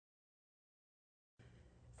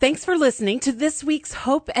Thanks for listening to this week's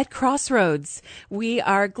Hope at Crossroads. We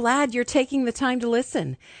are glad you're taking the time to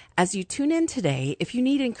listen. As you tune in today, if you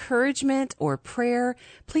need encouragement or prayer,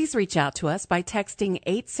 please reach out to us by texting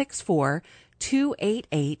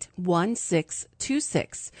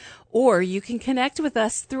 864-288-1626. Or you can connect with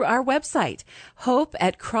us through our website,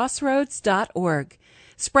 hopeatcrossroads.org.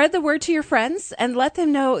 Spread the word to your friends and let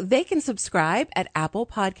them know they can subscribe at Apple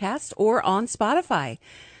Podcasts or on Spotify.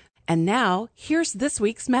 And now, here's this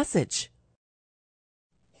week's message.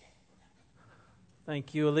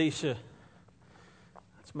 Thank you, Alicia.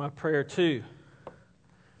 That's my prayer too.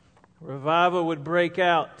 Revival would break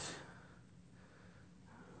out.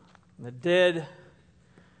 The dead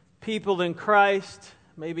people in Christ,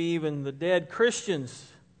 maybe even the dead Christians,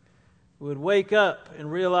 would wake up and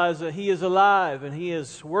realize that He is alive and He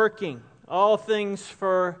is working all things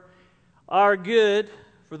for our good,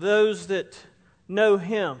 for those that know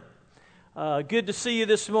Him. Good to see you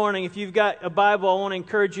this morning. If you've got a Bible, I want to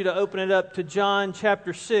encourage you to open it up to John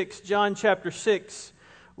chapter 6. John chapter 6.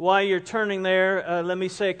 While you're turning there, let me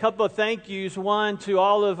say a couple of thank yous. One, to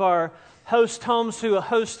all of our host homes who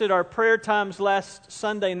hosted our prayer times last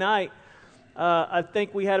Sunday night. I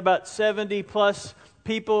think we had about 70 plus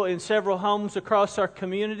people in several homes across our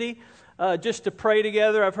community just to pray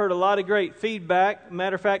together. I've heard a lot of great feedback.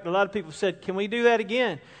 Matter of fact, a lot of people said, "Can we do that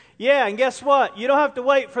again?" Yeah, and guess what? You don't have to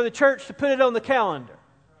wait for the church to put it on the calendar.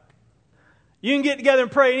 You can get together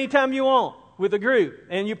and pray anytime you want with a group,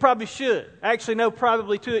 and you probably should. Actually, no,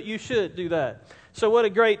 probably to it, you should do that. So what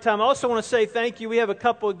a great time. I also want to say thank you. We have a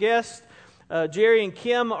couple of guests. Jerry and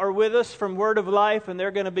Kim are with us from Word of Life, and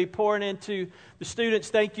they're going to be pouring into the students.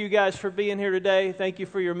 Thank you guys for being here today. Thank you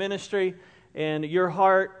for your ministry and your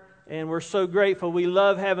heart, and we're so grateful. We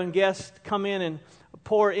love having guests come in and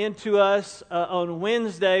pour into us. On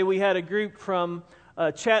Wednesday, we had a group from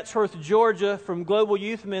Chatsworth, Georgia, from Global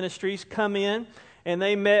Youth Ministries come in, and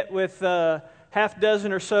they met with half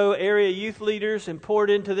dozen or so area youth leaders and poured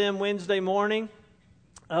into them Wednesday morning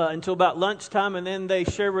until about lunchtime, and then they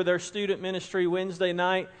shared with their student ministry Wednesday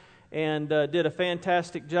night and did a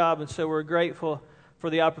fantastic job, and so we're grateful for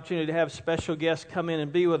the opportunity to have special guests come in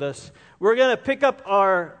and be with us. We're going to pick up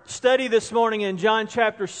our study this morning in John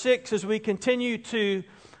chapter 6 as we continue to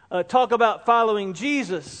talk about following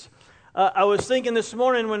Jesus. I was thinking this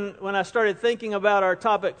morning when I started thinking about our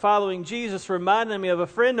topic, following Jesus, reminded me of a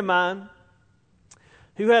friend of mine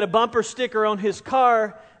who had a bumper sticker on his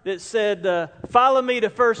car that said, "Follow me to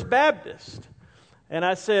First Baptist." And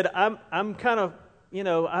I said, I'm kind of,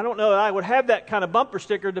 I don't know that I would have that kind of bumper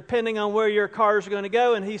sticker depending on where your car is going to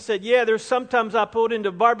go. And he said, yeah, there's sometimes I pulled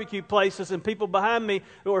into barbecue places and people behind me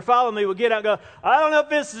who were following me would get out and go, I don't know if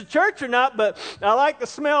this is a church or not, but I like the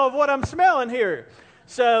smell of what I'm smelling here.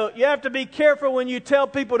 So you have to be careful when you tell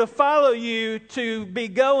people to follow you to be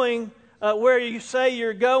going where you say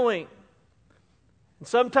you're going. And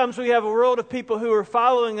sometimes we have a world of people who are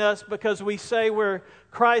following us because we say we're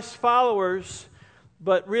Christ's followers,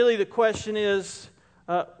 but really the question is,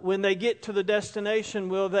 when they get to the destination,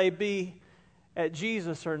 will they be at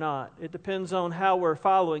Jesus or not? It depends on how we're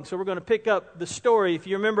following. So we're going to pick up the story. If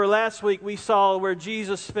you remember last week, we saw where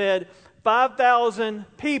Jesus fed 5,000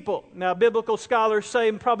 people. Now, biblical scholars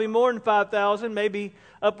say probably more than 5,000, maybe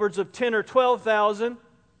upwards of 10 or 12,000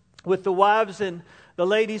 with the wives and the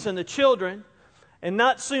ladies and the children. And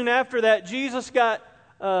not soon after that, Jesus got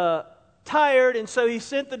tired, and so He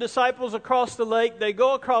sent the disciples across the lake. They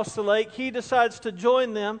go across the lake. He decides to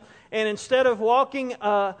join them, and instead of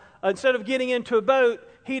getting into a boat,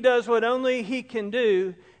 He does what only He can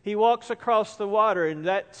do. He walks across the water, and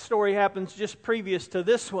that story happens just previous to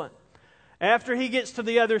this one. After He gets to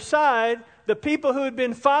the other side, the people who had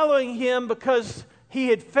been following Him because He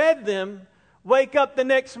had fed them wake up the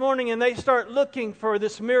next morning, and they start looking for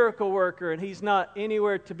this miracle worker, and He's not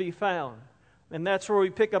anywhere to be found. And that's where we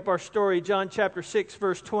pick up our story, John chapter 6,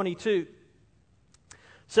 verse 22. It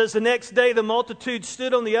says, the next day the multitude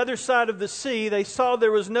stood on the other side of the sea. They saw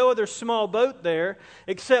there was no other small boat there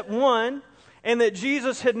except one, and that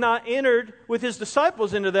Jesus had not entered with His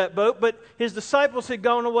disciples into that boat, but His disciples had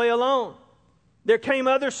gone away alone. There came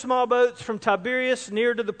other small boats from Tiberias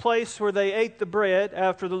near to the place where they ate the bread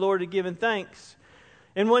after the Lord had given thanks.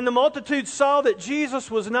 And when the multitude saw that Jesus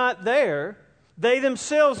was not there, they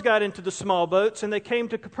themselves got into the small boats, and they came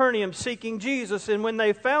to Capernaum seeking Jesus. And when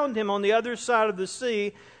they found Him on the other side of the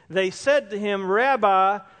sea, they said to Him,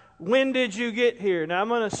 Rabbi, when did you get here? Now I'm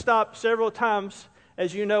going to stop several times,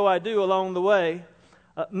 as you know I do, along the way.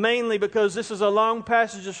 Mainly because this is a long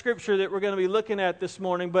passage of Scripture that we're going to be looking at this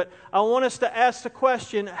morning. But I want us to ask the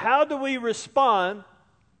question, how do we respond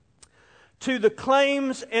to the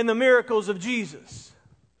claims and the miracles of Jesus?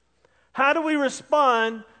 How do we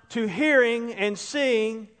respond to hearing and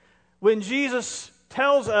seeing when Jesus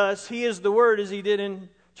tells us He is the Word, as He did in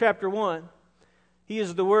chapter 1? He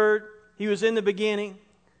is the Word. He was in the beginning.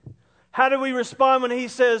 How do we respond when He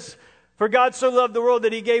says, "For God so loved the world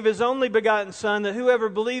that He gave His only begotten Son, that whoever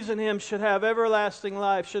believes in Him should have everlasting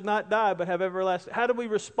life, should not die, but have everlasting..." How do we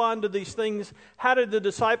respond to these things? How did the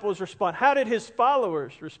disciples respond? How did His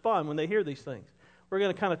followers respond when they hear these things? We're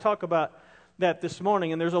going to kind of talk about that this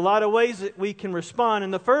morning. And there's a lot of ways that we can respond.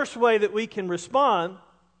 And the first way that we can respond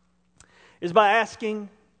is by asking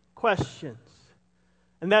questions.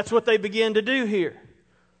 And that's what they begin to do here.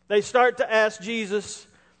 They start to ask Jesus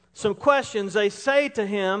some questions. They say to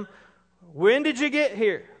Him, "When did you get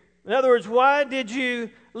here?" In other words, why did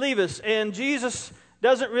you leave us? And Jesus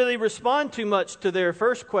doesn't really respond too much to their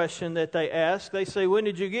first question that they ask. They say, "When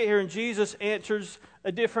did you get here?" And Jesus answers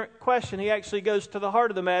a different question. He actually goes to the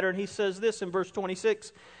heart of the matter, and He says this in verse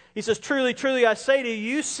 26. He says, "Truly, truly, I say to you,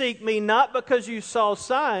 you seek Me not because you saw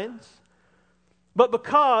signs, but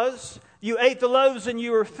because you ate the loaves and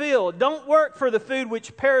you were filled. Don't work for the food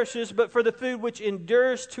which perishes, but for the food which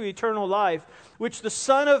endures to eternal life, which the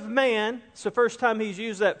Son of Man," it's the first time He's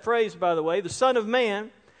used that phrase, by the way, "the Son of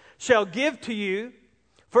Man shall give to you,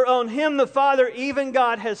 for on Him the Father, even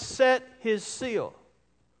God, has set His seal."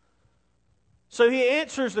 So He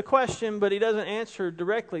answers the question, but He doesn't answer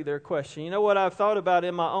directly their question. You know what I've thought about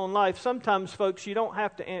in my own life? Sometimes, folks, you don't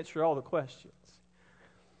have to answer all the questions.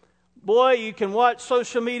 Boy, you can watch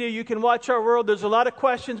social media, you can watch our world. There's a lot of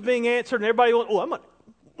questions being answered, and everybody goes, "Oh, I'm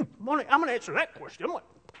going to answer that question. I'm going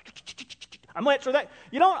to answer that."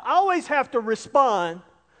 You don't always have to respond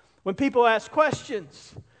when people ask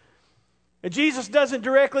questions. And Jesus doesn't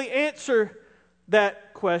directly answer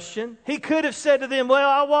that question. He could have said to them, "Well,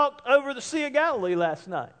 I walked over the Sea of Galilee last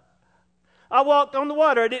night. I walked on the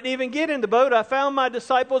water. I didn't even get in the boat. I found my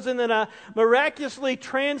disciples, and then I miraculously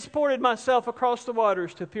transported myself across the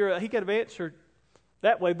waters to appear." He could have answered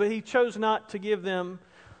that way, but He chose not to give them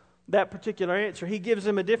that particular answer. He gives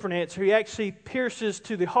them a different answer. He actually pierces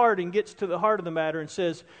to the heart and gets to the heart of the matter and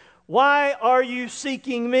says, "Why are you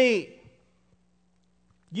seeking Me?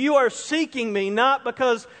 You are seeking Me not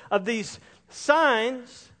because of these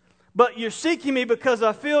signs, but you're seeking Me because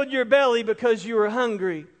I filled your belly because you were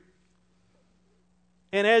hungry."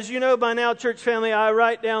 And as you know by now, church family, I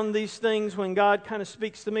write down these things when God kind of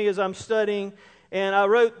speaks to me as I'm studying. And I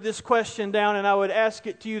wrote this question down, and I would ask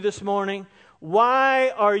it to you this morning. Why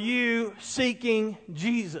are you seeking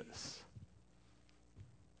Jesus?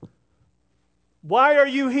 Why are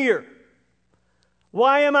you here?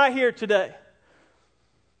 Why am I here today?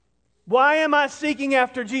 Why am I seeking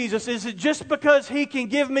after Jesus? Is it just because He can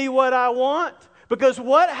give me what I want? Because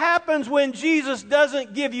what happens when Jesus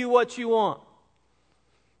doesn't give you what you want?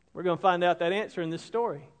 We're going to find out that answer in this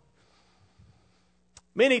story.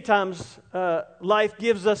 Many times, life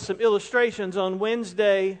gives us some illustrations. On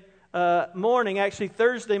Wednesday morning, actually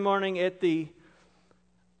Thursday morning at the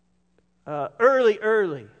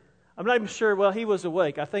early. I'm not even sure, well, he was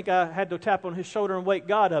awake. I think I had to tap on his shoulder and wake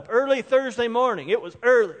God up. Early Thursday morning, it was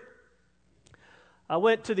early. I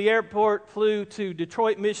went to the airport, flew to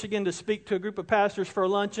Detroit, Michigan to speak to a group of pastors for a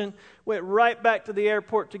luncheon, went right back to the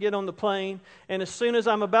airport to get on the plane, and as soon as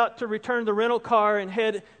I'm about to return the rental car and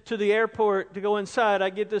head to the airport to go inside, I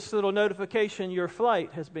get this little notification, "Your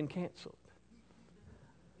flight has been canceled."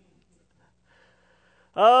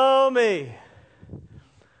 Oh, me.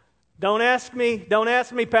 Don't ask me,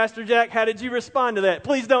 Pastor Jack, how did you respond to that?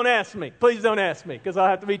 Please don't ask me, because I'll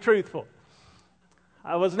have to be truthful.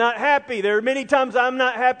 I was not happy. There are many times I'm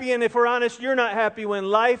not happy, and if we're honest, you're not happy when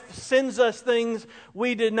life sends us things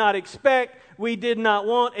we did not expect, we did not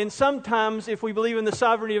want, and sometimes, if we believe in the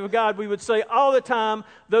sovereignty of God, we would say all the time,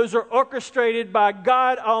 those are orchestrated by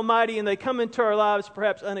God Almighty, and they come into our lives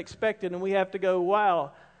perhaps unexpected, and we have to go, wow,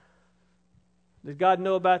 did God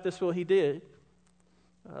know about this? Well, He did.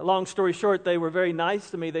 Long story short, they were very nice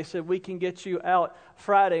to me. They said, "We can get you out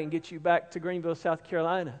Friday and get you back to Greenville, South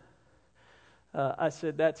Carolina." I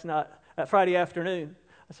said, "That's not," Friday afternoon.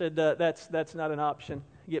 I said, that's not an option.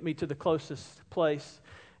 Get me to the closest place.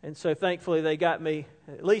 And so thankfully they got me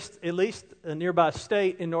at least a nearby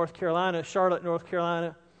state in North Carolina, Charlotte, North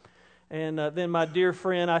Carolina. And then my dear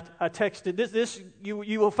friend, I texted,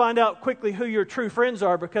 you will find out quickly who your true friends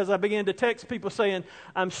are, because I began to text people saying,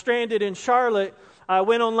 "I'm stranded in Charlotte." I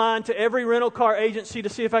went online to every rental car agency to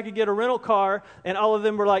see if I could get a rental car, and all of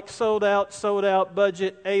them were like sold out,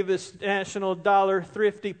 budget, Avis, National, Dollar,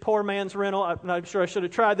 Thrifty, poor man's rental. I'm not sure I should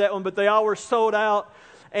have tried that one, but they all were sold out.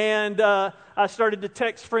 And I started to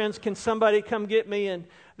text friends, "Can somebody come get me?" And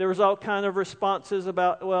there was all kind of responses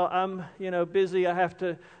about, well, I'm, busy. I have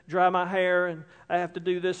to dry my hair and I have to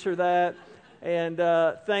do this or that. And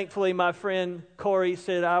thankfully, my friend Corey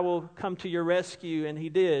said, I will come to your rescue, and he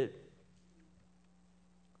did.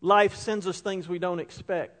 Life sends us things we don't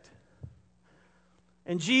expect.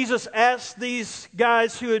 And Jesus asked these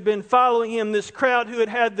guys who had been following him, this crowd who had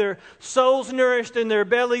had their souls nourished and their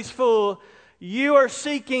bellies full, you are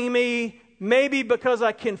seeking me maybe because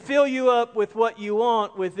I can fill you up with what you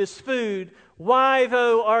want with this food. Why,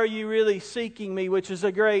 though, are you really seeking me? Which is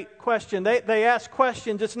a great question. They ask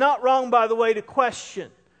questions. It's not wrong, by the way, to question.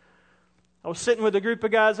 I was sitting with a group of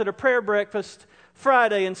guys at a prayer breakfast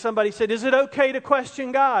Friday, and somebody said, is it okay to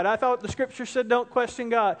question God? I thought the Scripture said don't question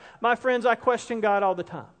God. My friends, I question God all the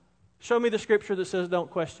time. Show me the Scripture that says don't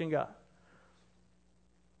question God.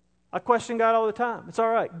 I question God all the time. It's all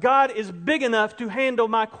right. God is big enough to handle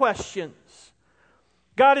my questions.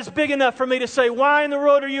 God is big enough for me to say, why in the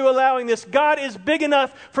world are you allowing this? God is big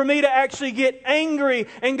enough for me to actually get angry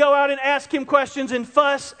and go out and ask Him questions and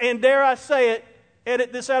fuss and, dare I say it,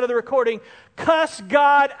 edit this out of the recording, cuss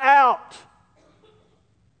God out.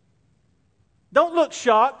 Don't look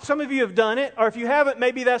shocked. Some of you have done it, or if you haven't,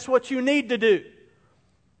 maybe that's what you need to do.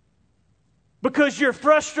 Because you're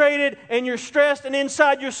frustrated and you're stressed, and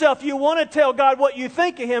inside yourself you want to tell God what you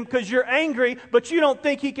think of Him because you're angry, but you don't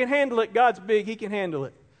think He can handle it. God's big, He can handle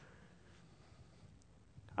it.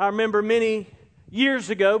 I remember many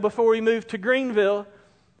years ago, before we moved to Greenville,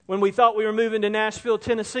 when we thought we were moving to Nashville,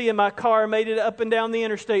 Tennessee, and my car made it up and down the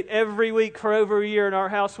interstate every week for over a year, and our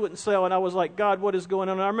house wouldn't sell. And I was like, God, what is going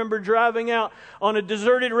on? And I remember driving out on a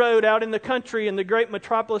deserted road out in the country in the great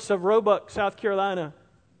metropolis of Roebuck, South Carolina,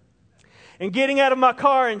 and getting out of my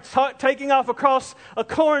car and taking off across a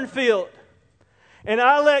cornfield. And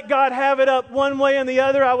I let God have it up one way and the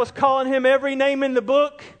other. I was calling Him every name in the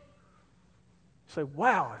book. Say,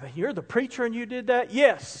 wow, you're the preacher and you did that?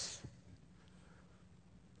 Yes.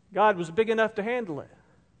 God was big enough to handle it.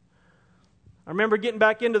 I remember getting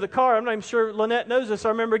back into the car. I'm not even sure Lynette knows this. I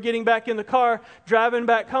remember getting back in the car, driving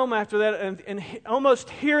back home after that, and almost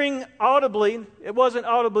hearing audibly, it wasn't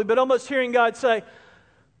audibly, but almost hearing God say,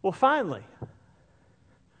 well, finally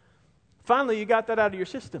you got that out of your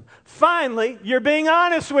system. Finally, you're being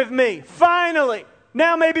honest with me. Finally.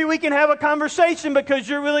 Now maybe we can have a conversation because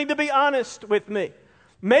you're willing to be honest with me.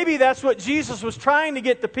 Maybe that's what Jesus was trying to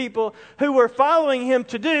get the people who were following Him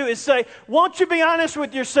to do, is say, won't you be honest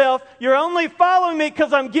with yourself? You're only following me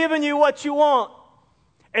because I'm giving you what you want.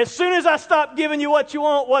 As soon as I stop giving you what you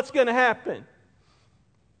want, what's going to happen?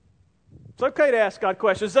 It's okay to ask God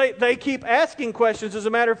questions. They keep asking questions. As a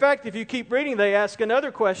matter of fact, if you keep reading, they ask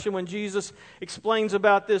another question when Jesus explains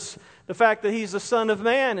about this, the fact that He's the Son of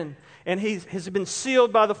Man and He has been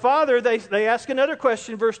sealed by the Father. They ask another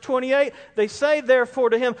question, verse 28. They say, therefore,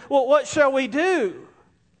 to Him, well, what shall we do?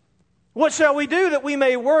 What shall we do that we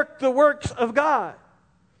may work the works of God?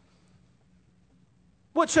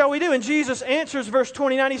 What shall we do? And Jesus answers, verse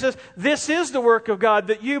 29, He says, this is the work of God,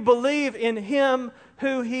 that you believe in Him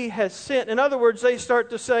who He has sent. In other words, they start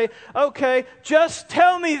to say, okay, just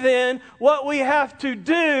tell me then what we have to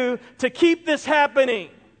do to keep this happening.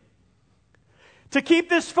 To keep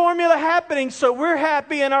this formula happening so we're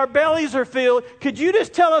happy and our bellies are filled. Could you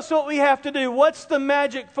just tell us what we have to do? What's the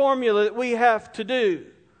magic formula that we have to do?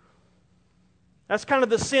 That's kind of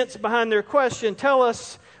the sense behind their question. Tell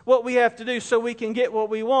us what we have to do so we can get what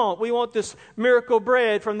we want. We want this miracle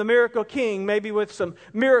bread from the Miracle King, maybe with some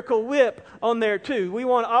miracle whip on there too. We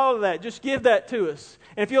want all of that. Just give that to us.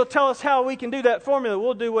 And if you'll tell us how we can do that formula,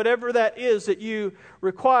 we'll do whatever that is that you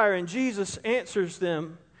require. And Jesus answers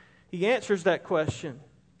them. He answers that question.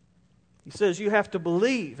 He says you have to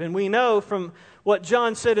believe. And we know from what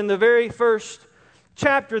John said in the very first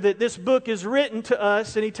chapter that this book is written to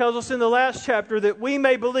us, and he tells us in the last chapter that we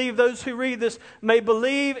may believe, those who read this may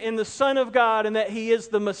believe in the Son of God and that He is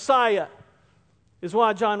the Messiah. Is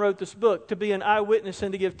why John wrote this book, to be an eyewitness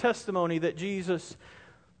and to give testimony that Jesus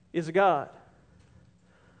is God.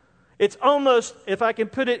 It's almost, if I can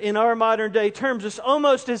put it in our modern day terms, it's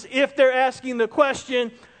almost as if they're asking the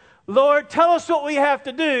question, Lord, tell us what we have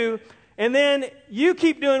to do, and then you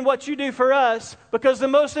keep doing what you do for us, because the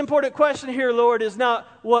most important question here, Lord, is not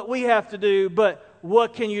what we have to do, but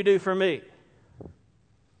what can you do for me?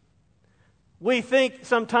 We think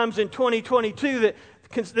sometimes in 2022 that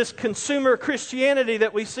this consumer Christianity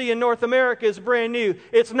that we see in North America is brand new.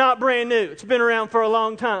 It's not brand new. It's been around for a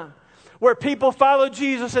long time. Where people followed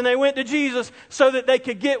Jesus and they went to Jesus so that they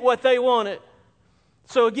could get what they wanted.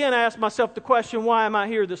 So again, I ask myself the question, why am I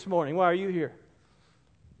here this morning? Why are you here?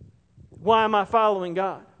 Why am I following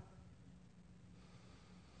God?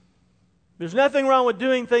 There's nothing wrong with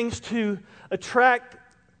doing things to attract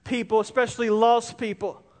people, especially lost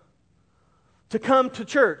people, to come to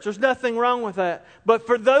church. There's nothing wrong with that. But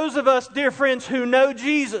for those of us, dear friends, who know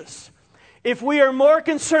Jesus, if we are more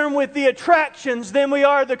concerned with the attractions than we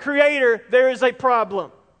are the Creator, there is a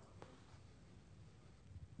problem.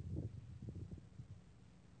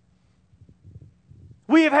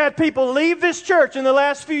 We have had people leave this church in the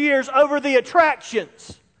last few years over the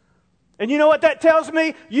attractions. And you know what that tells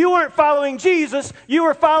me? You weren't following Jesus, you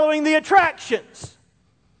were following the attractions.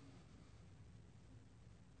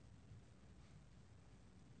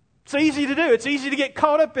 It's easy to do. It's easy to get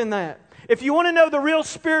caught up in that. If you want to know the real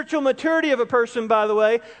spiritual maturity of a person, by the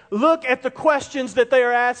way, look at the questions that they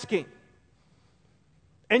are asking.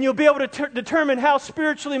 And you'll be able to determine how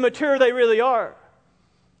spiritually mature they really are.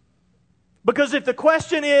 Because if the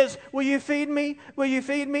question is, will you feed me? Will you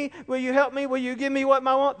feed me? Will you help me? Will you give me what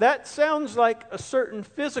I want? That sounds like a certain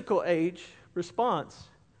physical age response.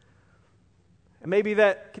 And maybe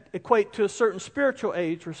that could equate to a certain spiritual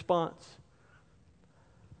age response.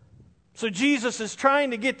 So Jesus is trying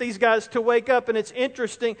to get these guys to wake up, and it's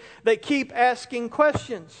interesting. They keep asking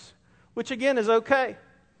questions, which again is okay.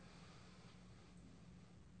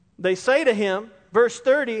 They say to him, verse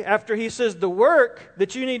 30, after he says, the work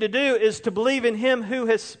that you need to do is to believe in him who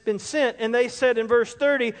has been sent. And they said in verse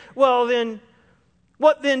 30, well then,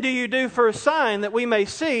 what then do you do for a sign that we may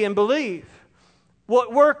see and believe?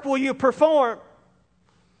 What work will you perform?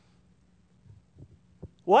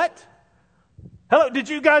 What? Hello, did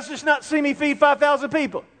you guys just not see me feed 5,000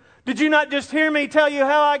 people? Did you not just hear me tell you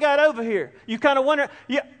how I got over here? You kind of wonder,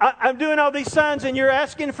 I'm doing all these signs and you're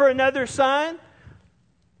asking for another sign?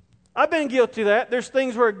 I've been guilty of that. There's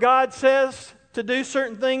things where God says to do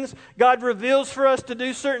certain things. God reveals for us to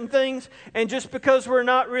do certain things. And just because we're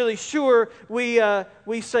not really sure, we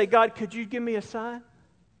say, God, could you give me a sign?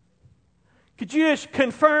 Could you just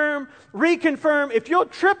confirm, reconfirm? If you'll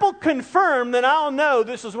triple confirm, then I'll know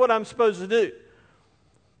this is what I'm supposed to do.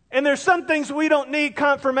 And there's some things we don't need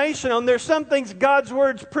confirmation on. There's some things God's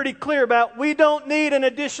Word's pretty clear about. We don't need an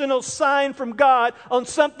additional sign from God on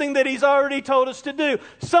something that He's already told us to do.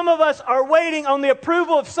 Some of us are waiting on the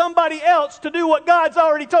approval of somebody else to do what God's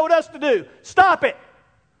already told us to do. Stop it.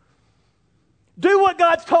 Do what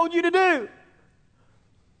God's told you to do.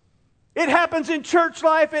 It happens in church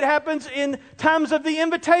life. It happens in times of the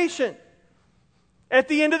invitation. At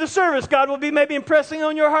the end of the service, God will be maybe impressing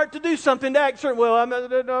on your heart to do something, to act certain. Well, I'm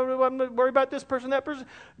not worried about this person, that person.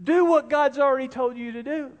 Do what God's already told you to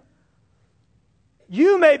do.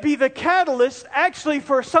 You may be the catalyst actually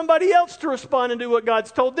for somebody else to respond and do what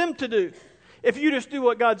God's told them to do. If you just do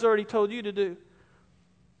what God's already told you to do.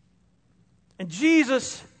 And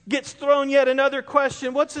Jesus gets thrown yet another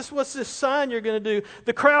question. What's this sign you're going to do?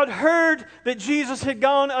 The crowd heard that Jesus had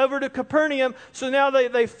gone over to Capernaum, so now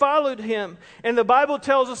they followed him. And the Bible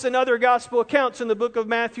tells us in other gospel accounts, in the book of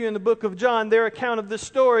Matthew and the book of John, their account of this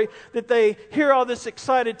story, that they hear all this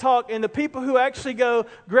excited talk. And the people who actually go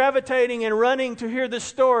gravitating and running to hear this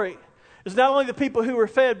story is not only the people who were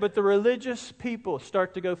fed, but the religious people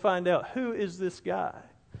start to go find out, who is this guy?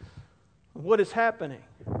 What is happening?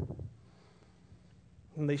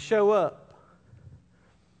 And they show up.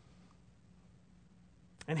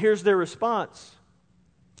 And here's their response.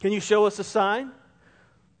 Can you show us a sign?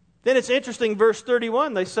 Then it's interesting, verse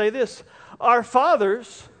 31, they say this. Our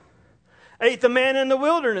fathers ate the manna in the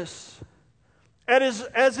wilderness.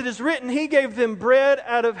 As it is written, He gave them bread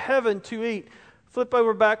out of heaven to eat. Flip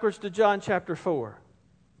over backwards to John chapter 4.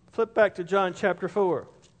 Flip back to John chapter 4.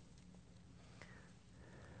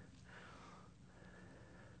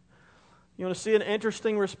 You want to see an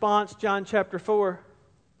interesting response? John chapter 4.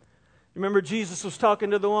 Remember, Jesus was talking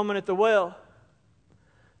to the woman at the well.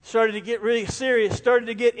 Started to get really serious. Started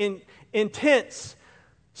to get intense.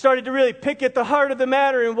 Started to really pick at the heart of the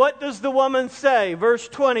matter. And what does the woman say? Verse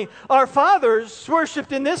 20. Our fathers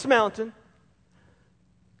worshipped in this mountain.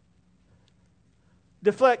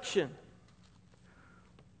 Deflection.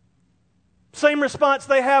 Same response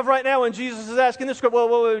they have right now when Jesus is asking this.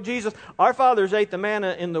 Well, Jesus, our fathers ate the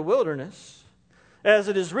manna in the wilderness. As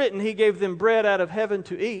it is written, He gave them bread out of heaven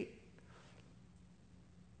to eat.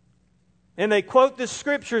 And they quote this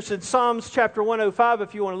scripture. It's in Psalms chapter 105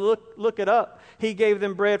 if you want to look it up. He gave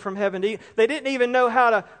them bread from heaven to eat. They didn't even know how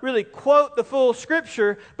to really quote the full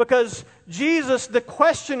scripture because Jesus, the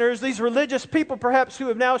questioners, these religious people perhaps who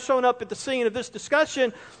have now shown up at the scene of this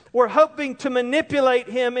discussion, were hoping to manipulate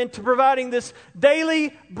Him into providing this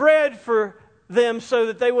daily bread for them so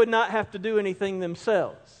that they would not have to do anything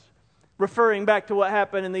themselves. Referring back to what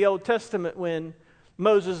happened in the Old Testament when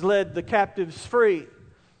Moses led the captives free.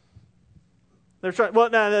 They're trying. Well,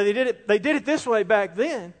 no, they did it. They did it this way back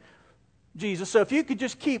then, Jesus. So if you could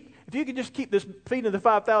just keep this feeding of the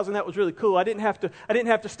 5,000, that was really cool. I didn't have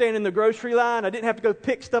to stand in the grocery line. I didn't have to go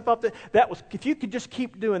pick stuff up. If you could just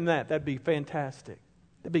keep doing that, that'd be fantastic.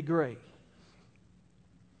 That'd be great.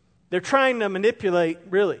 They're trying to manipulate,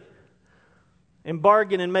 really, and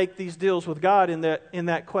bargain and make these deals with God in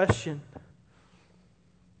that question.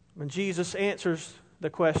 When Jesus answers the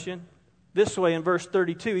question this way in verse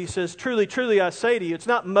 32, he says, "Truly, truly, I say to you, it's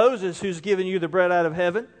not Moses who's given you the bread out of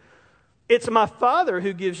heaven. It's my Father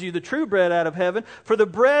who gives you the true bread out of heaven. For the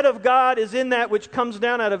bread of God is in that which comes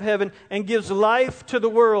down out of heaven and gives life to the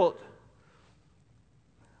world."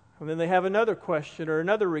 And then they have another question or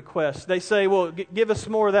another request. They say, "Well, give us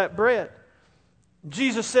more of that bread."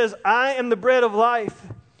 Jesus says, "I am the bread of life.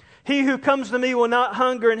 He who comes to me will not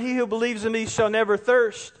hunger, and he who believes in me shall never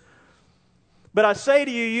thirst. But I say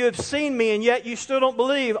to you, you have seen me, and yet you still don't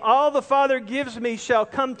believe. All the Father gives me shall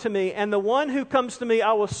come to me, and the one who comes to me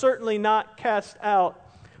I will certainly not cast out.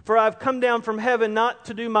 For I have come down from heaven not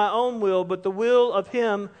to do my own will, but the will of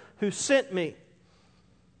him who sent me.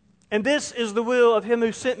 And this is the will of him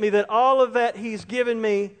who sent me, that all of that he's given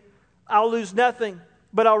me, I'll lose nothing,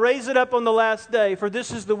 but I'll raise it up on the last day. For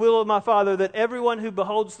this is the will of my Father, that everyone who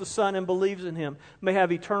beholds the Son and believes in him may have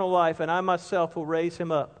eternal life, and I myself will raise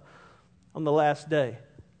him up on the last day."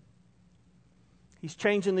 He's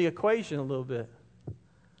changing the equation a little bit.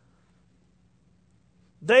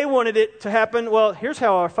 They wanted it to happen, well, here's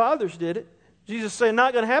how our fathers did it. Jesus said,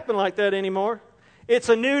 not going to happen like that anymore. It's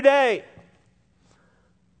a new day.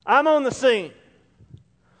 I'm on the scene.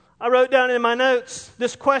 I wrote down in my notes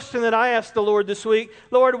this question that I asked the Lord this week.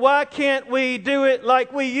 Lord, why can't we do it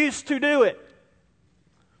like we used to do it?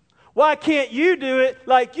 Why can't you do it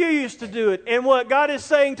like you used to do it? And what God is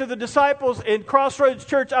saying to the disciples in Crossroads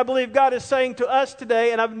Church, I believe God is saying to us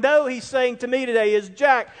today, and I know He's saying to me today, is,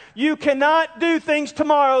 Jack, you cannot do things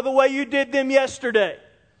tomorrow the way you did them yesterday.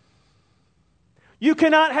 You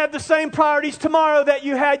cannot have the same priorities tomorrow that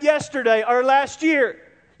you had yesterday or last year.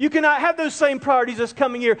 You cannot have those same priorities this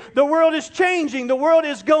coming year. The world is changing. The world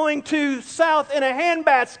is going to south in a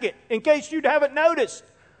handbasket, in case you haven't noticed.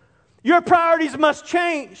 Your priorities must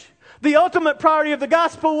change. The ultimate priority of the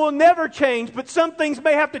gospel will never change, but some things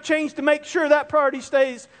may have to change to make sure that priority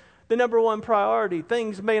stays the number one priority.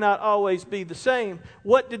 Things may not always be the same.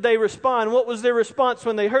 What did they respond? What was their response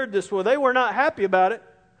when they heard this? Well, they were not happy about it.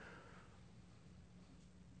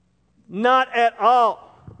 Not at all.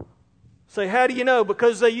 Say, how do you know?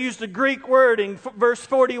 Because they used a Greek word in verse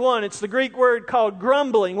 41. It's the Greek word called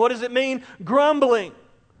grumbling. What does it mean? Grumbling.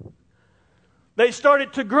 They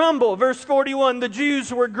started to grumble. Verse 41, the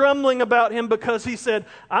Jews were grumbling about him because he said,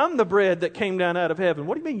 I'm the bread that came down out of heaven.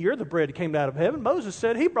 What do you mean you're the bread that came down out of heaven? Moses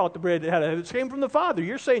said he brought the bread out of heaven. It came from the Father.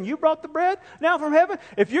 You're saying you brought the bread down from heaven?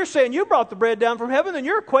 If you're saying you brought the bread down from heaven, then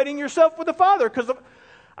you're equating yourself with the Father.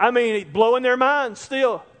 Blowing their minds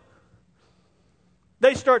still.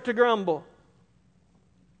 They start to grumble.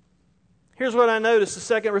 Here's what I noticed. The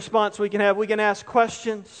second response we can have, we can ask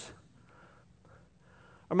questions.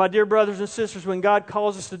 Or my dear brothers and sisters, when God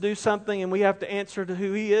calls us to do something and we have to answer to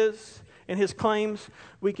who He is and His claims,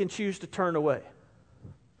 we can choose to turn away.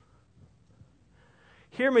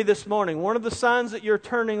 Hear me this morning. One of the signs that you're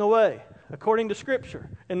turning away, according to Scripture,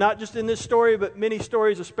 and not just in this story, but many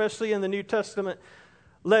stories, especially in the New Testament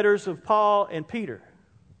letters of Paul and Peter.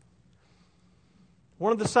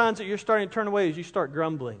 One of the signs that you're starting to turn away is you start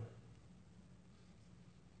grumbling.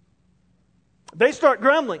 They start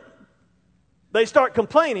grumbling. They start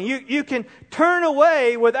complaining. You can turn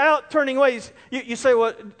away without turning away. You say,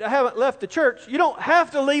 well, I haven't left the church. You don't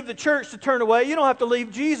have to leave the church to turn away. You don't have to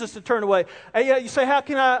leave Jesus to turn away. You say, how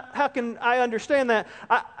can I understand that?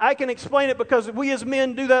 I can explain it because we as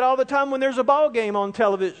men do that all the time when there's a ball game on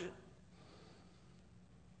television.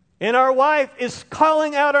 And our wife is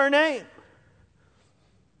calling out our name.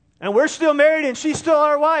 And we're still married and she's still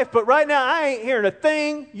our wife. But right now, I ain't hearing a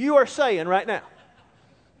thing you are saying right now.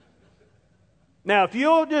 Now, if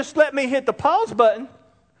you'll just let me hit the pause button,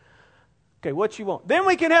 okay, what you want? Then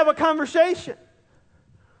we can have a conversation.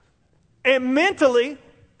 And mentally,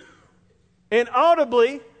 and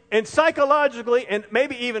audibly, and psychologically, and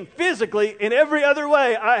maybe even physically, in every other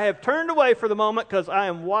way, I have turned away for the moment because I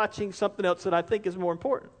am watching something else that I think is more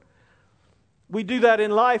important. We do that in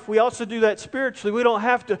life. We also do that spiritually. We don't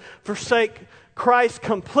have to forsake Christ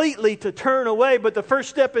completely to turn away, but the first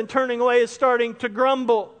step in turning away is starting to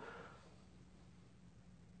grumble.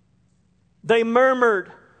 They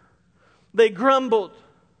murmured. They grumbled.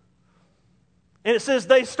 And it says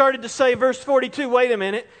they started to say, verse 42, wait a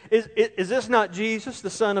minute, is this not Jesus, the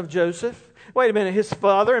son of Joseph? Wait a minute, his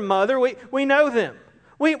father and mother, we know them.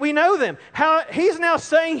 We know them. How he's now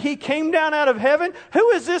saying he came down out of heaven?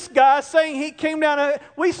 Who is this guy saying he came down?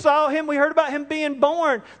 We saw him. We heard about him being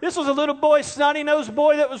born. This was a little boy, snotty-nosed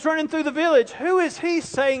boy that was running through the village. Who is he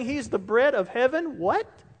saying he's the bread of heaven? What?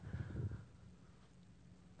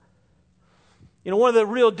 You know, one of the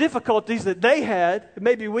real difficulties that they had,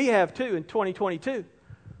 maybe we have too in 2022,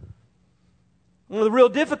 one of the real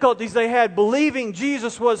difficulties they had believing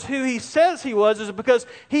Jesus was who he says he was is because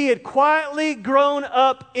he had quietly grown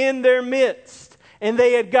up in their midst. And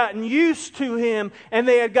they had gotten used to him, and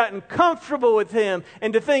they had gotten comfortable with him.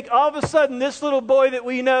 And to think all of a sudden this little boy that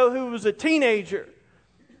we know who was a teenager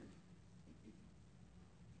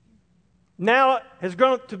now has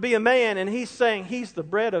grown up to be a man, and he's saying he's the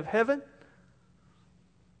bread of heaven.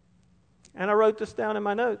 And I wrote this down in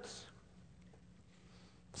my notes.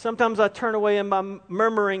 Sometimes I turn away in my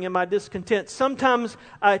murmuring and my discontent. Sometimes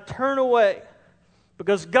I turn away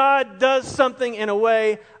because God does something in a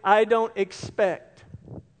way I don't expect.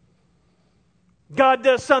 God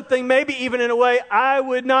does something maybe even in a way I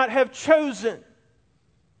would not have chosen.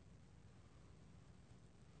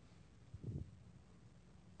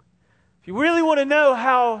 If you really want to know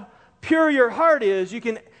how pure your heart is, you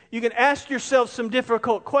can ask yourself some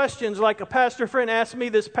difficult questions, like a pastor friend asked me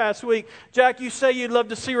this past week. Jack, you say you'd love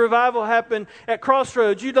to see revival happen at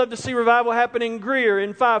Crossroads. You'd love to see revival happen in Greer,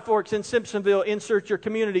 in Five Forks, in Simpsonville. Insert your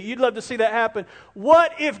community. You'd love to see that happen.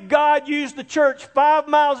 What if God used the church 5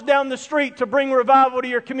 miles down the street to bring revival to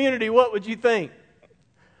your community? What would you think?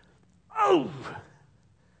 Oh!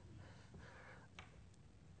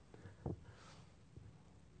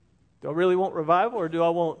 Do I really want revival, or do I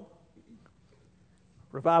want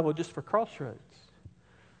revival just for Crossroads?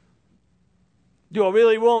 Do I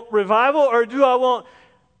really want revival, or do I want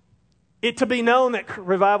it to be known that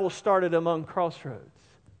revival started among Crossroads?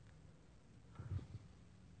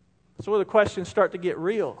 That's where the questions start to get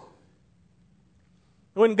real.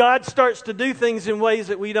 When God starts to do things in ways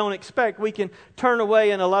that we don't expect, we can turn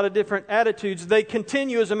away in a lot of different attitudes. They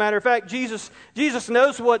continue, as a matter of fact. Jesus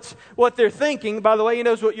knows what they're thinking. By the way, He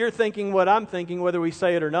knows what you're thinking, what I'm thinking, whether we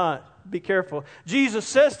say it or not. Be careful. Jesus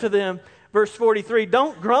says to them, verse 43,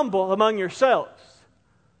 "Don't grumble among yourselves.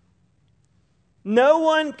 No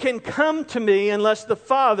one can come to me unless the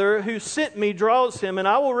Father who sent me draws him, and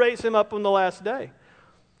I will raise him up on the last day.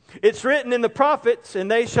 It's written in the prophets,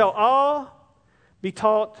 and they shall all be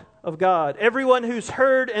taught of God. Everyone who's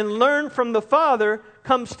heard and learned from the Father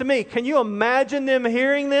comes to me." Can you imagine them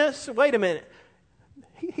hearing this? Wait a minute.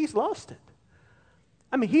 He's lost it.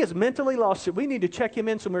 I mean, he has mentally lost it. We need to check him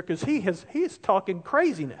in somewhere because he is talking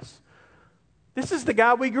craziness. This is the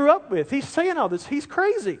guy we grew up with. He's saying all this. He's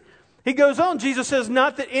crazy. He goes on. Jesus says,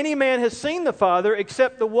 "Not that any man has seen the Father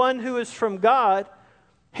except the one who is from God.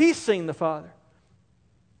 He's seen the Father."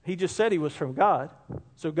 He just said he was from God.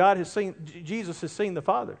 So Jesus has seen the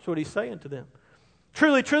Father. That's what he's saying to them.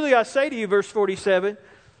 "Truly, truly, I say to you," verse 47,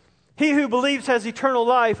 "he who believes has eternal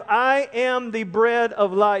life. I am the bread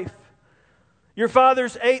of life. Your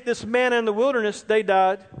fathers ate this manna in the wilderness. They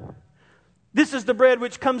died. This is the bread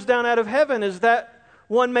which comes down out of heaven, is that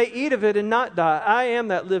one may eat of it and not die. I am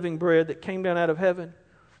that living bread that came down out of heaven.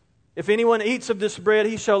 If anyone eats of this bread,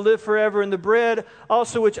 he shall live forever. And the bread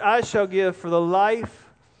also which I shall give for the life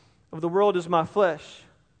of the world is my flesh."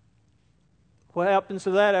 What happens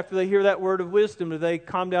to that after they hear that word of wisdom? Do they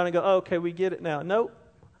calm down and go, "Oh, okay, we get it now"? Nope.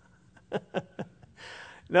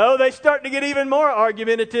 No, they start to get even more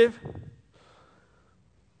argumentative.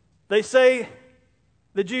 They say,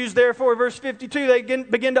 the Jews therefore, verse 52, they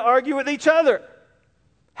begin to argue with each other.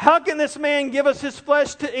 "How can this man give us his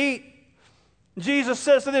flesh to eat?" Jesus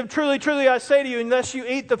says to them, "Truly, truly, I say to you, unless you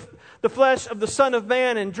eat the flesh of the Son of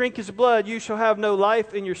Man and drink his blood, you shall have no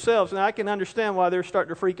life in yourselves." And I can understand why they're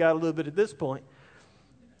starting to freak out a little bit at this point.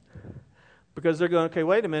 Because they're going, okay,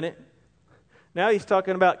 wait a minute. Now he's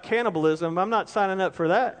talking about cannibalism. I'm not signing up for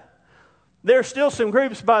that. There are still some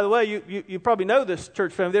groups, by the way, you probably know this,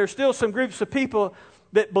 church family. There are still some groups of people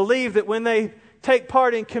that believe that when they take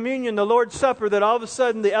part in communion, the Lord's Supper, that all of a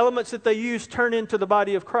sudden the elements that they use turn into the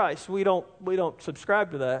body of Christ. We don't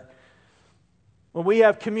subscribe to that. When we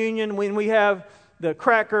have communion, when we have the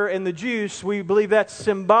cracker and the juice, we believe that's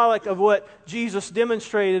symbolic of what Jesus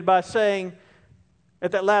demonstrated by saying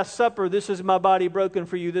at that Last Supper, "This is my body broken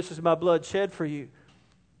for you, this is my blood shed for you."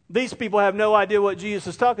 These people have no idea what Jesus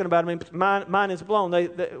is talking about. I mean, mine is blown.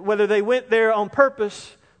 Whether they went there on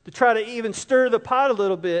purpose to try to even stir the pot a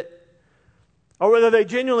little bit, or whether they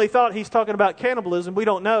genuinely thought he's talking about cannibalism, we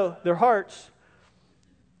don't know their hearts.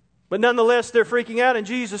 But nonetheless, they're freaking out, and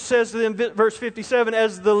Jesus says to them, verse 57,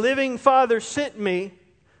 "As the living Father sent me,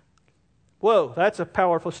 Whoa, that's a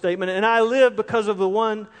powerful statement. And I live because of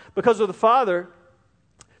the Father.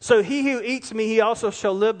 So he who eats me, he also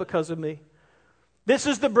shall live because of me. This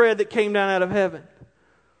is the bread that came down out of heaven.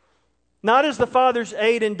 Not as the fathers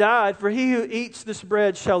ate and died, for he who eats this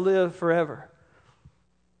bread shall live forever.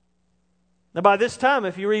 Now by this time,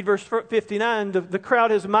 if you read verse 59, the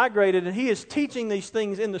crowd has migrated and he is teaching these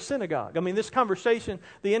things in the synagogue. I mean, this conversation,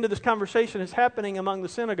 the end of this conversation is happening among the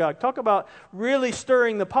synagogue. Talk about really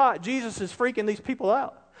stirring the pot. Jesus is freaking these people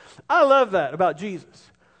out. I love that about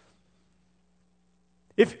Jesus.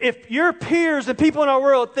 If your peers and people in our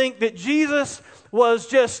world think that Jesus was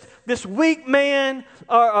just this weak man,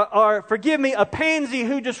 or forgive me, a pansy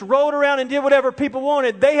who just rolled around and did whatever people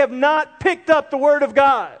wanted, they have not picked up the Word of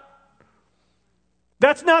God.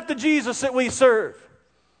 That's not the Jesus that we serve.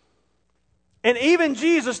 And even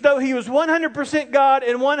Jesus, though he was 100% God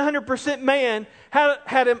and 100% man,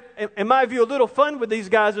 had, in my view, a little fun with these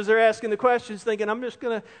guys as they're asking the questions, thinking, I'm just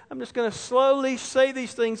gonna slowly say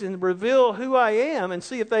these things and reveal who I am and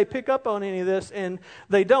see if they pick up on any of this. And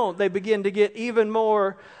they don't. They begin to get even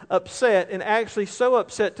more upset, and actually so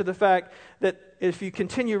upset to the fact that if you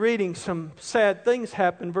continue reading, some sad things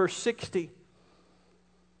happen. Verse 60.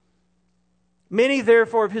 Many,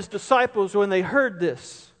 therefore, of his disciples, when they heard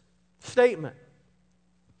this statement,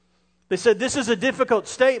 they said, this is a difficult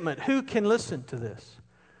statement. Who can listen to this?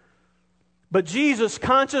 But Jesus,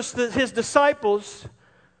 conscious that his disciples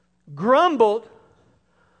grumbled,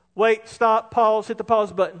 wait, stop, pause, hit the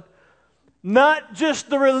pause button. Not just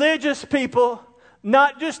the religious people,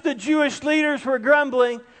 not just the Jewish leaders were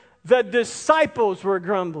grumbling, the disciples were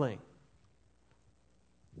grumbling.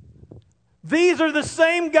 These are the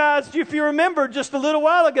same guys, if you remember just a little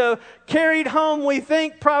while ago, carried home, we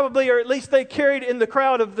think probably, or at least they carried in the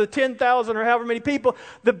crowd of the 10,000 or however many people,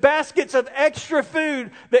 the baskets of extra food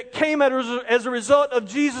that came as a result of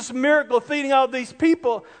Jesus' miracle feeding all these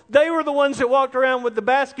people. They were the ones that walked around with the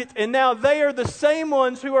baskets, and now they are the same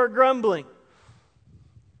ones who are grumbling.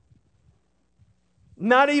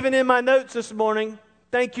 Not even in my notes this morning.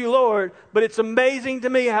 Thank you, Lord. But it's amazing to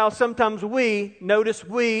me how sometimes notice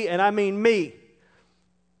we, and I mean me.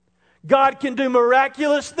 God can do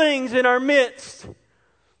miraculous things in our midst.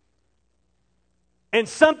 And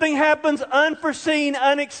something happens unforeseen,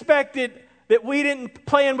 unexpected, that we didn't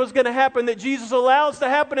plan was going to happen, that Jesus allows to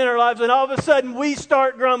happen in our lives, and all of a sudden we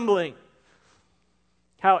start grumbling.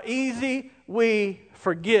 How easy we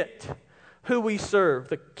forget who we serve,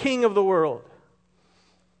 the King of the world.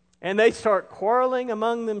 And they start quarreling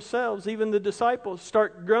among themselves. Even the disciples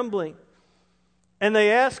start grumbling. And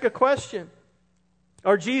they ask a question.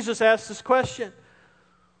 Or Jesus asks this question.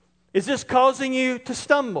 Is this causing you to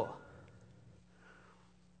stumble?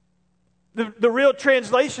 The real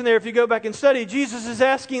translation there, if you go back and study, Jesus is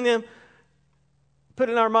asking them, put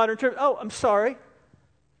in our modern terms, oh, I'm sorry.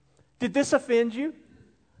 Did this offend you?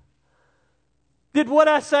 Did what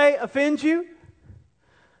I say offend you?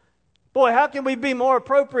 Boy, how can we be more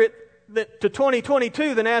appropriate to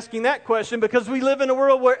 2022 than asking that question? Because we live in a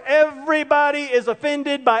world where everybody is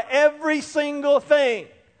offended by every single thing.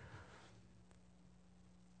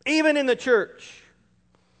 Even in the church.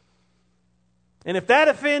 And if that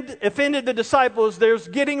offended the disciples, there's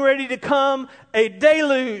getting ready to come a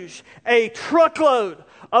deluge, a truckload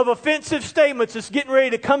of offensive statements that's getting ready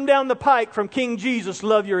to come down the pike from King Jesus.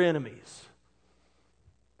 Love your enemies.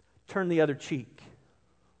 Turn the other cheek.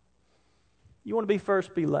 You want to be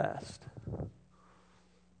first, be last.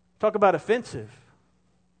 Talk about offensive.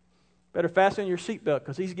 Better fasten your seatbelt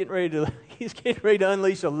because he's getting ready to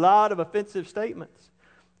unleash a lot of offensive statements.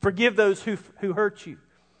 Forgive those who hurt you.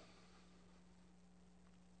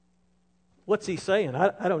 What's he saying?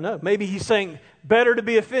 I don't know. Maybe he's saying better to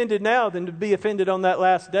be offended now than to be offended on that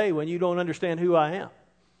last day when you don't understand who I am.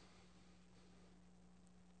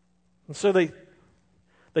 And so they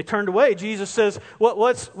turned away. Jesus says,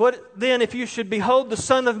 what then if you should behold the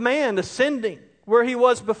Son of Man ascending where he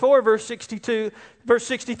was before? Verse 62, verse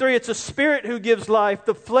 63, it's a spirit who gives life.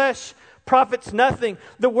 The flesh profits nothing.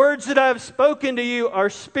 The words that I have spoken to you are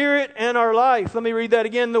spirit and are life. Let me read that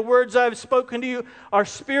again. The words I have spoken to you are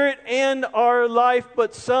spirit and are life,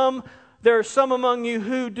 but there are some among you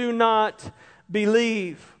who do not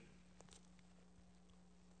believe.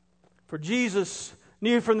 For Jesus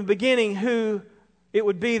knew from the beginning who it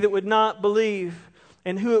would be that would not believe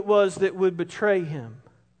and who it was that would betray him.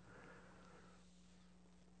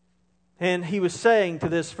 And he was saying to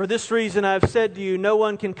this, for this reason I have said to you, no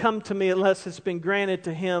one can come to me unless it's been granted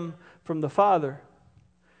to him from the Father.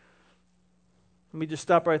 Let me just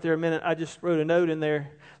stop right there a minute. I just wrote a note in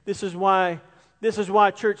there. This is why,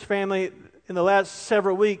 church family, in the last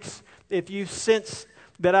several weeks, if you sense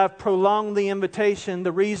that I've prolonged the invitation,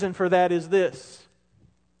 the reason for that is this.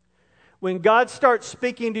 When God starts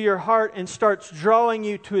speaking to your heart and starts drawing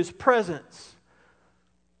you to His presence,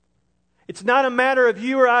 it's not a matter of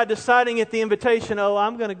you or I deciding at the invitation, oh,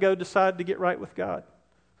 I'm going to go decide to get right with God.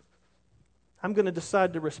 I'm going to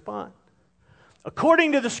decide to respond.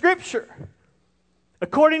 According to the Scripture,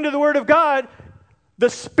 according to the Word of God, the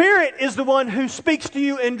Spirit is the one who speaks to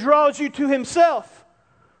you and draws you to Himself.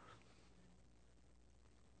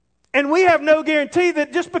 And we have no guarantee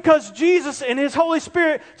that just because Jesus and His Holy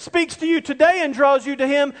Spirit speaks to you today and draws you to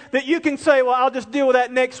Him, that you can say, well, I'll just deal with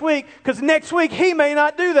that next week, because next week He may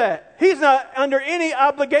not do that. He's not under any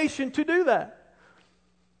obligation to do that.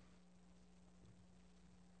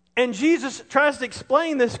 And Jesus tries to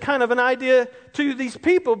explain this kind of an idea to these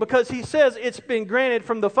people because He says it's been granted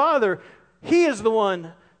from the Father. He is the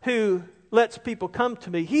one who lets people come to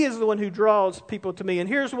me. He is the one who draws people to me. And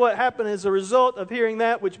here's what happened as a result of hearing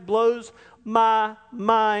that, which blows my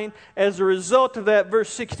mind. As a result of that, verse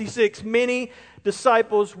 66, many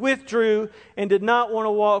disciples withdrew and did not want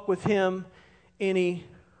to walk with Him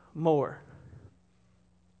anymore.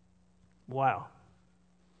 Wow.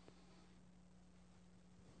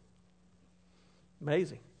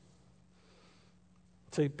 Amazing.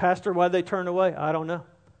 Say, Pastor, why'd they turn away? I don't know.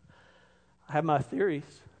 I have my theories.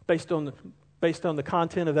 Based on the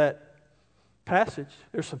content of that passage,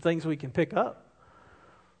 there's some things we can pick up.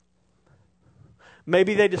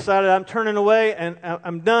 Maybe they decided, I'm turning away and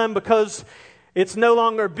I'm done because it's no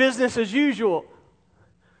longer business as usual.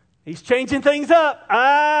 He's changing things up.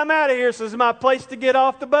 I'm out of here. So this is my place to get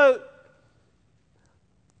off the boat.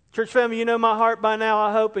 Church family, you know my heart by now,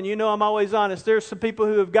 I hope, and you know I'm always honest. There's some people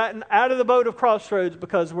who have gotten out of the boat of Crossroads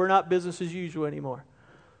because we're not business as usual anymore.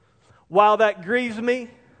 While that grieves me,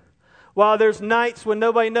 while there's nights when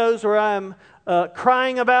nobody knows or I'm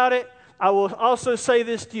crying about it, I will also say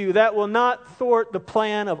this to you, that will not thwart the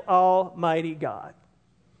plan of Almighty God.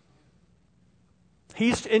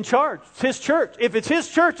 He's in charge. It's His church. If it's His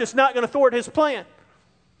church, it's not going to thwart His plan.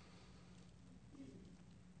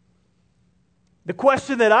 The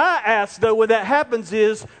question that I ask, though, when that happens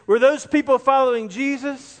is, were those people following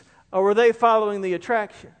Jesus or were they following the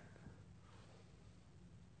attraction?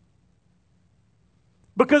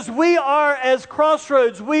 Because we are, as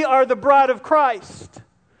Crossroads, we are the bride of Christ.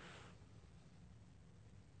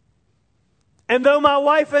 And though my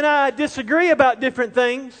wife and I disagree about different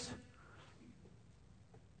things,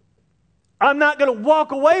 I'm not going to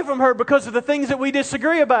walk away from her because of the things that we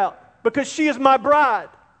disagree about, because she is my bride.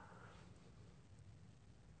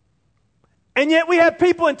 And yet we have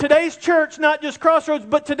people in today's church, not just Crossroads,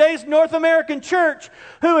 but today's North American church,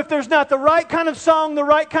 who if there's not the right kind of song, the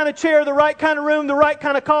right kind of chair, the right kind of room, the right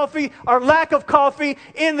kind of coffee, or lack of coffee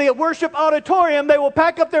in the worship auditorium, they will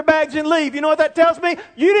pack up their bags and leave. You know what that tells me?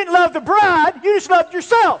 You didn't love the bride, you just loved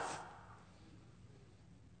yourself.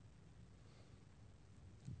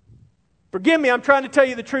 Forgive me, I'm trying to tell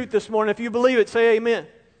you the truth this morning. If you believe it, say amen.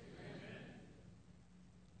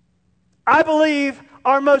 I believe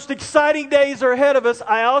our most exciting days are ahead of us.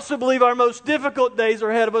 I also believe our most difficult days are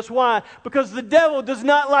ahead of us. Why? Because the devil does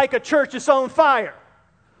not like a church that's on fire.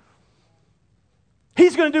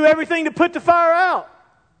 He's going to do everything to put the fire out.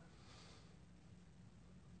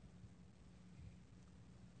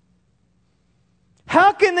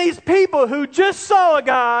 How can these people who just saw a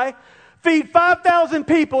guy feed 5,000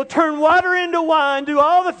 people, turn water into wine, do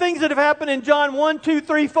all the things that have happened in John 1, 2,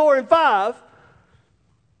 3, 4, and 5,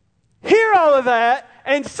 hear all of that,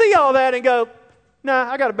 and see all that and go, nah,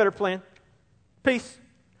 I got a better plan. Peace.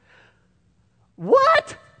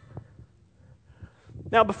 What?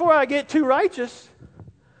 Now, before I get too righteous,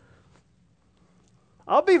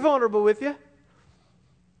 I'll be vulnerable with you.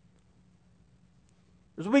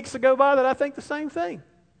 There's weeks that go by that I think the same thing.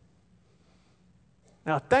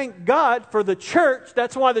 Now, thank God for the church.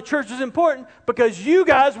 That's why the church is important, because you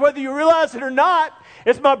guys, whether you realize it or not,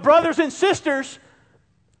 it's my brothers and sisters.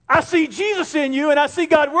 I see Jesus in you and I see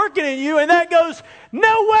God working in you, and that goes,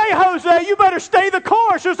 no way, Jose, you better stay the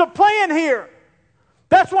course. There's a plan here.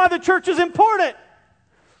 That's why the church is important.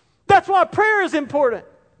 That's why prayer is important.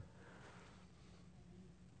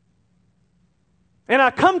 And I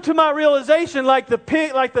come to my realization like the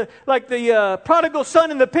prodigal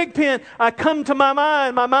son in the pig pen. I come to my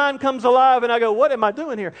mind comes alive, and I go, what am I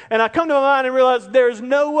doing here? And I come to my mind and realize there's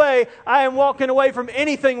no way I am walking away from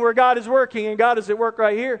anything where God is working, and God is at work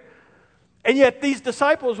right here. And yet these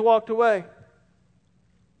disciples walked away.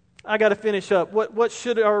 I got to finish up. What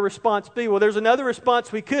should our response be? Well, there's another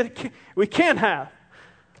response we can have.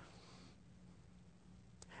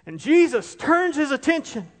 And Jesus turns His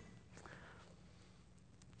attention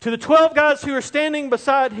to the 12 guys who are standing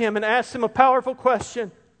beside him and asks him a powerful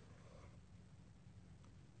question.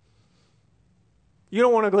 You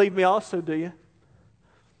don't want to leave me also, do you?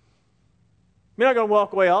 You're not going to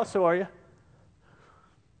walk away also, are you?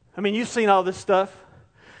 I mean, you've seen all this stuff.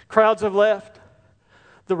 Crowds have left.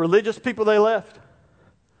 The religious people, they left.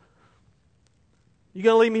 You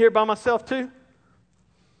going to leave me here by myself too?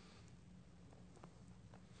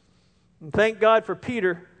 And thank God for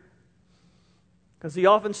Peter, because he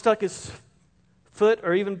often stuck his foot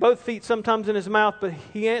or even both feet sometimes in his mouth, but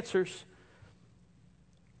he answers.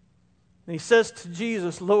 And he says to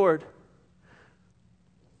Jesus, Lord,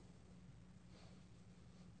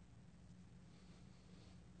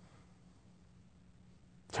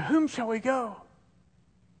 to whom shall we go?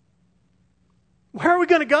 Where are we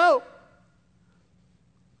going to go?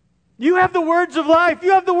 You have the words of life.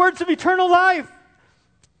 You have the words of eternal life.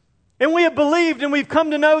 And we have believed and we've come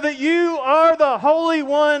to know that you are the Holy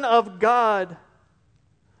One of God.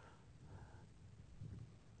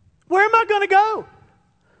 Where am I going to go?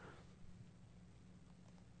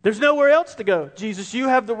 There's nowhere else to go. Jesus, you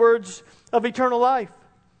have the words of eternal life.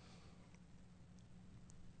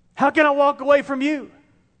 How can I walk away from you?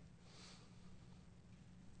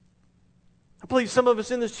 I believe some of us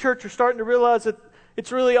in this church are starting to realize that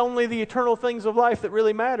it's really only the eternal things of life that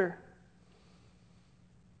really matter.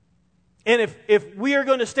 And if we are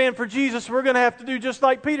going to stand for Jesus, we're going to have to do just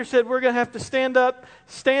like Peter said. We're going to have to stand up,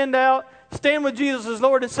 stand out, stand with Jesus as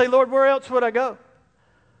Lord and say, Lord, where else would I go?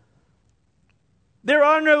 There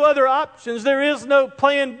are no other options. There is no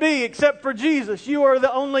plan B except for Jesus. You are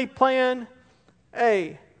the only plan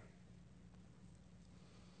A.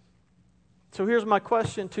 So here's my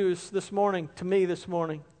question to us this morning, to me this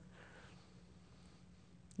morning.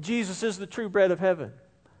 Jesus is the true bread of heaven.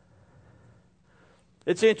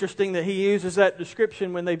 It's interesting that he uses that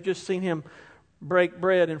description when they've just seen him break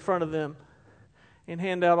bread in front of them and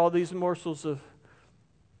hand out all these morsels of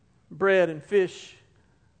bread and fish.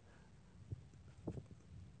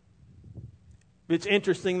 It's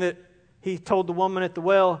interesting that he told the woman at the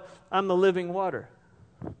well, I'm the living water.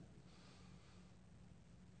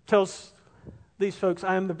 Tells these folks,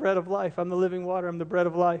 I am the bread of life. I'm the living water. I'm the bread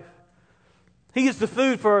of life. He is the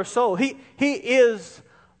food for our soul. He is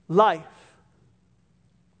life.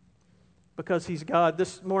 Because He's God.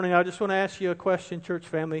 This morning I just want to ask you a question, church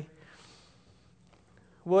family.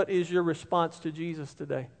 What is your response to Jesus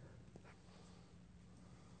today?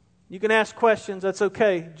 You can ask questions, that's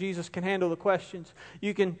okay. Jesus can handle the questions.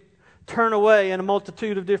 You can turn away in a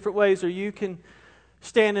multitude of different ways, or you can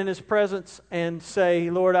stand in His presence and say,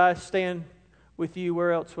 Lord, I stand with you.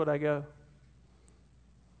 Where else would I go?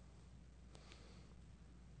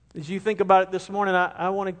 As you think about it this morning, I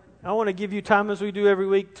want to give you time, as we do every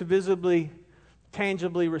week, to visibly,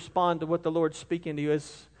 tangibly respond to what the Lord's speaking to you.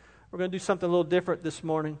 As we're going to do something a little different this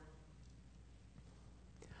morning.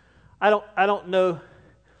 I don't know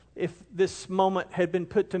if this moment had been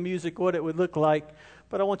put to music, what it would look like,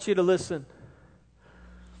 but I want you to listen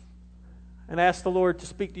and ask the Lord to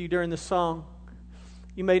speak to you during this song.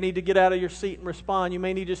 You may need to get out of your seat and respond. You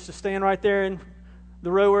may need just to stand right there in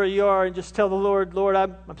the row where you are and just tell the Lord, Lord,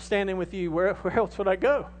 I'm standing with you. Where else would I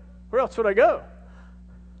go? Where else would I go?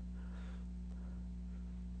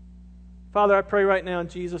 Father, I pray right now in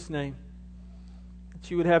Jesus' name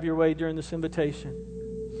that you would have your way during this invitation.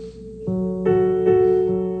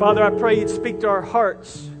 Father, I pray you'd speak to our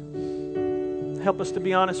hearts. Help us to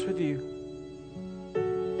be honest with you.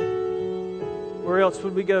 Where else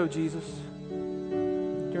would we go, Jesus?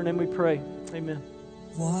 In your name we pray. Amen.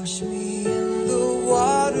 Wash me in the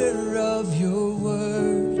water of your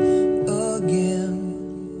word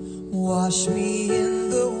again. Wash me in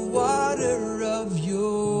the water of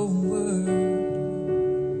your word.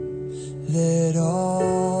 Let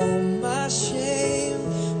all my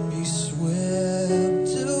shame be swept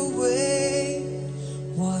away.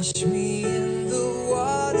 Wash me in the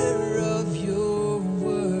water of your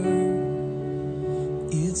word.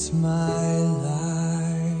 It's my life.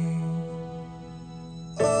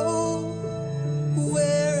 Oh,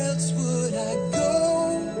 where else would I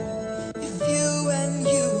go if you and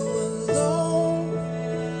you alone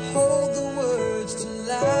hold the words to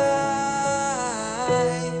life?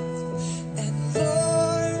 And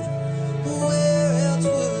Lord, where else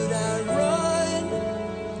would I run?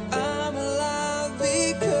 I'm alive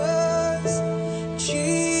because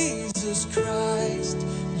Jesus Christ,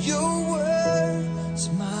 your word's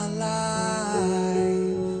my life.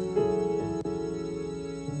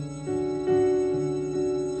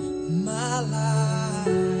 My life.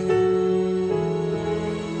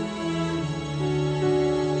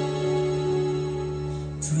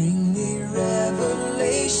 Bring me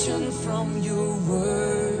revelation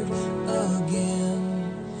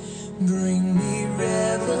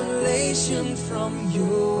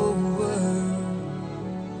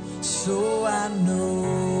So I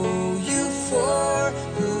know you for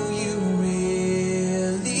who you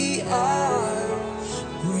really are.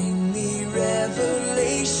 Bring me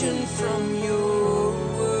revelation from your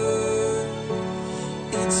word.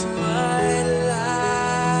 It's my life.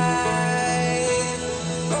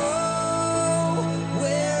 Oh,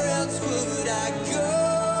 where else would I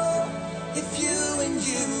go if you and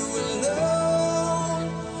you alone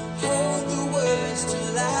hold the words to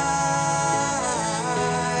life?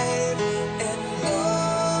 And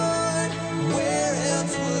Lord, where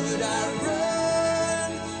else would I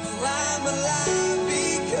run? I'm alive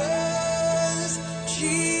because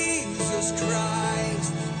Jesus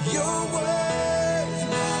Christ, your word's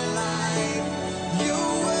my life, your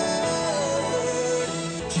word.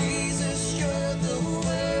 Jesus, you're the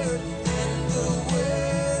word, and the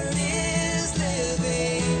word is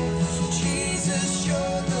living. Jesus,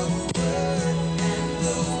 you're the word, and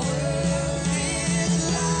the word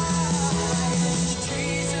is life.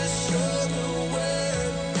 Jesus, you're the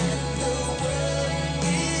word, and the word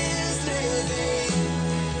is living.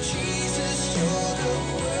 Jesus, you're the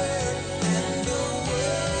word, and the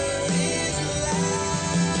word is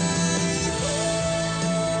life.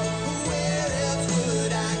 Where else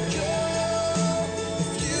would I go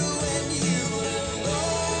if you and you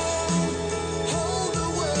alone hold the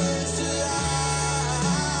words to life?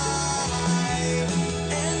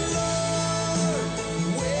 And Lord,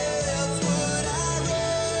 where else would I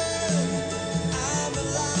run? I'm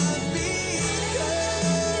alive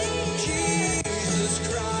because Jesus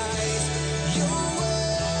Christ, your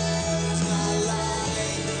word's my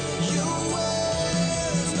life, your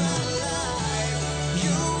word's my life,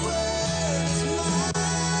 your word's my life.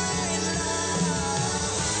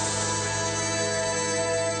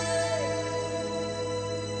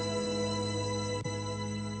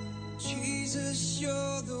 Jesus,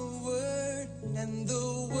 you're the word, and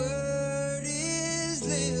the word is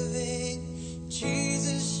living.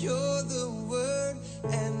 Jesus, you're the word,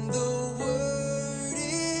 and the word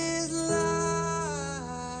is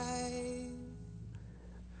life.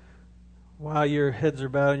 While your heads are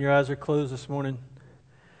bowed and your eyes are closed this morning,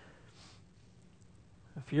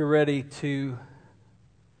 if you're ready to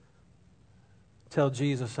tell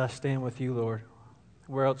Jesus, I stand with you, Lord,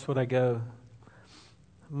 where else would I go?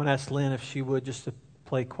 I'm going to ask Lynn if she would just to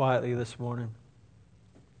play quietly this morning.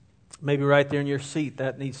 Maybe right there in your seat,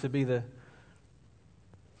 that needs to be the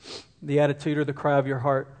attitude or the cry of your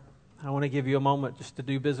heart. I want to give you a moment just to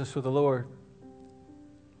do business with the Lord. I'm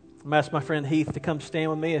going to ask my friend Heath to come stand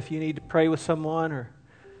with me. If you need to pray with someone or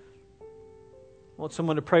want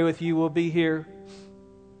someone to pray with you, we'll be here.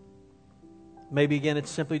 Maybe again, it's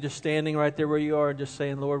simply just standing right there where you are and just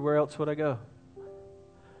saying, Lord, where else would I go?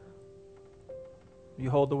 You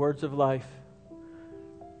hold the words of life.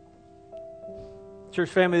 Church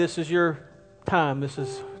family, this is your time. This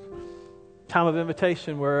is time of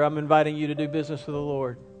invitation where I'm inviting you to do business with the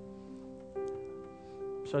Lord.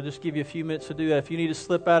 So I'll just give you a few minutes to do that. If you need to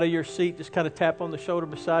slip out of your seat, just kind of tap on the shoulder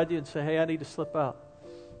beside you and say, hey, I need to slip out.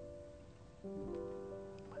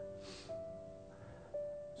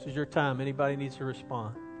 This is your time. Anybody needs to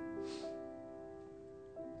respond.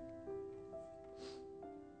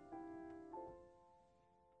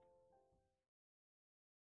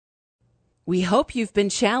 We hope you've been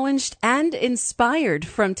challenged and inspired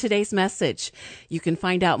from today's message. You can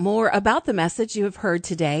find out more about the message you have heard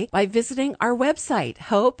today by visiting our website,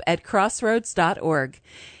 hope@crossroads.org.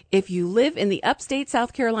 If you live in the upstate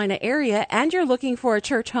South Carolina area and you're looking for a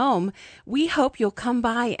church home, we hope you'll come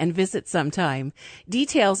by and visit sometime.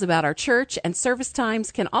 Details about our church and service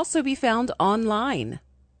times can also be found online.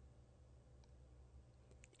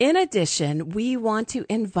 In addition, we want to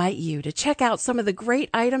invite you to check out some of the great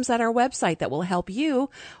items at our website that will help you,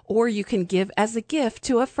 or you can give as a gift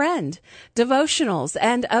to a friend. Devotionals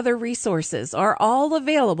and other resources are all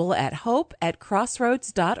available at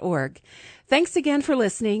hope@crossroads.org. Thanks again for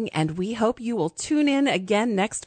listening, and we hope you will tune in again next